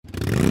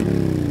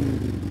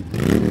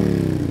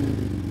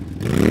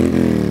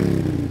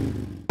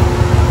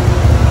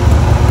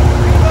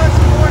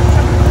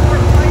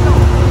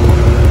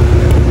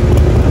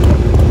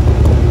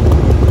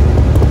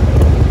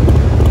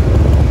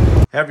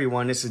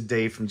Everyone, this is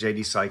Dave from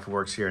JD Cycle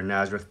Works here in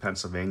Nazareth,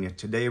 Pennsylvania.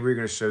 Today we're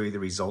going to show you the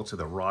results of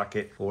the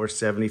Rocket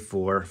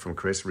 474 from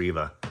Chris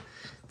Riva.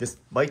 This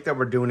bike that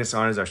we're doing this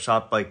on is our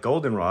shop bike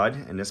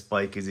Goldenrod, and this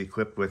bike is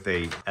equipped with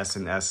a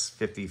S&S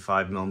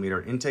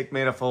 55mm intake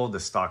manifold, the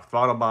stock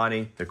throttle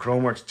body, the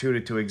Chromeworks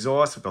 2-to-2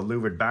 exhaust with a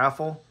louvered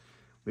baffle.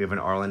 We have an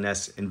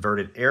Arlen-S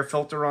inverted air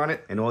filter on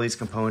it, and all these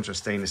components are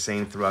staying the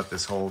same throughout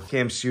this whole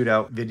cam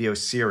shootout video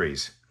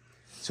series.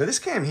 So this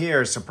cam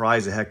here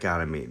surprised the heck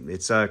out of me.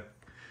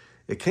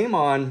 It came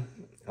on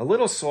a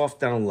little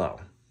soft down low,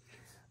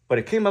 but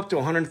it came up to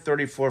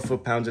 134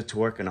 foot-pounds of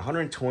torque and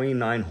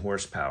 129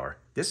 horsepower.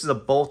 This is a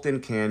bolt-in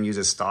cam,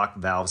 uses stock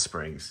valve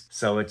springs.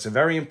 So it's a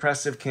very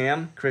impressive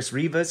cam. Chris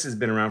Rivas has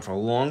been around for a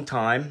long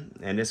time,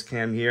 and this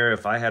cam here,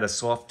 if I had a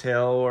soft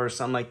tail or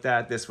something like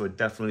that, this would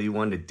definitely be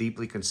one to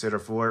deeply consider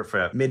for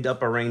a mid to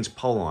upper range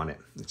pull on it.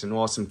 It's an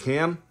awesome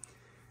cam.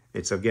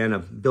 It's again a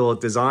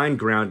billet design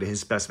ground to his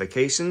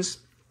specifications,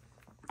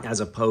 as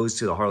opposed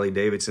to the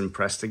Harley-Davidson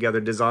pressed-together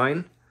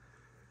design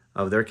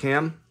of their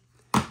cam.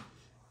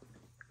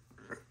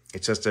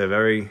 It's just a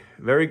very,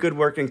 very good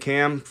working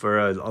cam for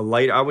a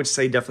light, I would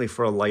say definitely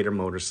for a lighter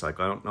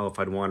motorcycle. I don't know if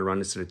I'd want to run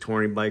this in a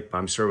touring bike, but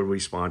I'm sure it would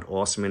respond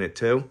awesome in it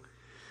too.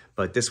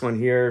 But this one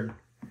here,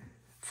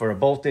 for a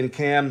bolt-in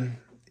cam,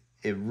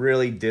 it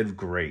really did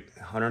great.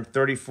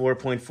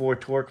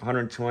 134.4 torque,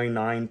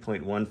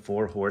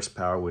 129.14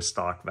 horsepower with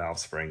stock valve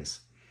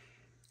springs.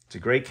 It's a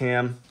great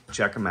cam.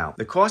 Check them out.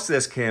 The cost of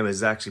this cam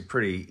is actually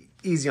pretty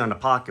easy on the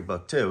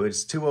pocketbook too.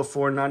 It's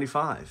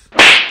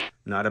 $204.95.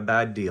 Not a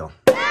bad deal.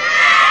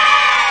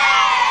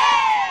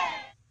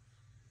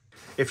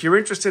 If you're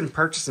interested in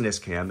purchasing this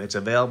cam, it's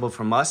available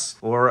from us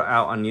or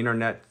out on the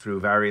internet through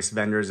various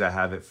vendors that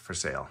have it for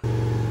sale.